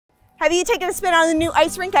Have you taken a spin on the new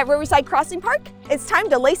ice rink at Riverside Crossing Park? It's time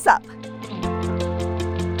to lace up.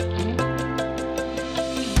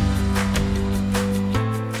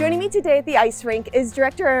 Joining me today at the ice rink is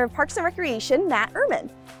Director of Parks and Recreation, Matt Ehrman.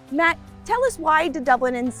 Matt, tell us, why did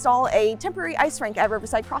Dublin install a temporary ice rink at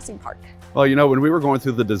Riverside Crossing Park? Well, you know, when we were going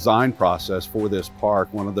through the design process for this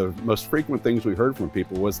park, one of the most frequent things we heard from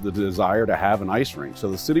people was the desire to have an ice rink. So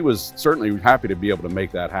the city was certainly happy to be able to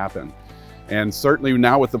make that happen. And certainly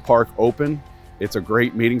now with the park open, it's a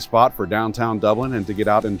great meeting spot for downtown Dublin and to get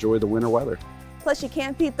out and enjoy the winter weather. Plus, you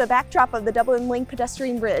can't beat the backdrop of the Dublin Link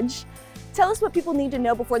pedestrian bridge. Tell us what people need to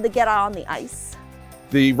know before they get out on the ice.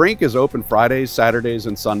 The rink is open Fridays, Saturdays,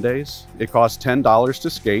 and Sundays. It costs $10 to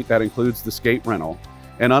skate. That includes the skate rental.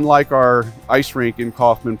 And unlike our ice rink in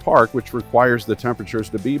Kaufman Park, which requires the temperatures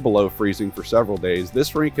to be below freezing for several days,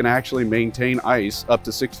 this rink can actually maintain ice up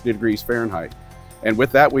to 60 degrees Fahrenheit. And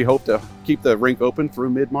with that, we hope to keep the rink open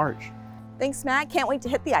through mid-March. Thanks, Matt. Can't wait to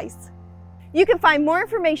hit the ice. You can find more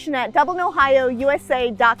information at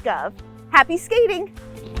dublinohiousa.gov. Happy skating!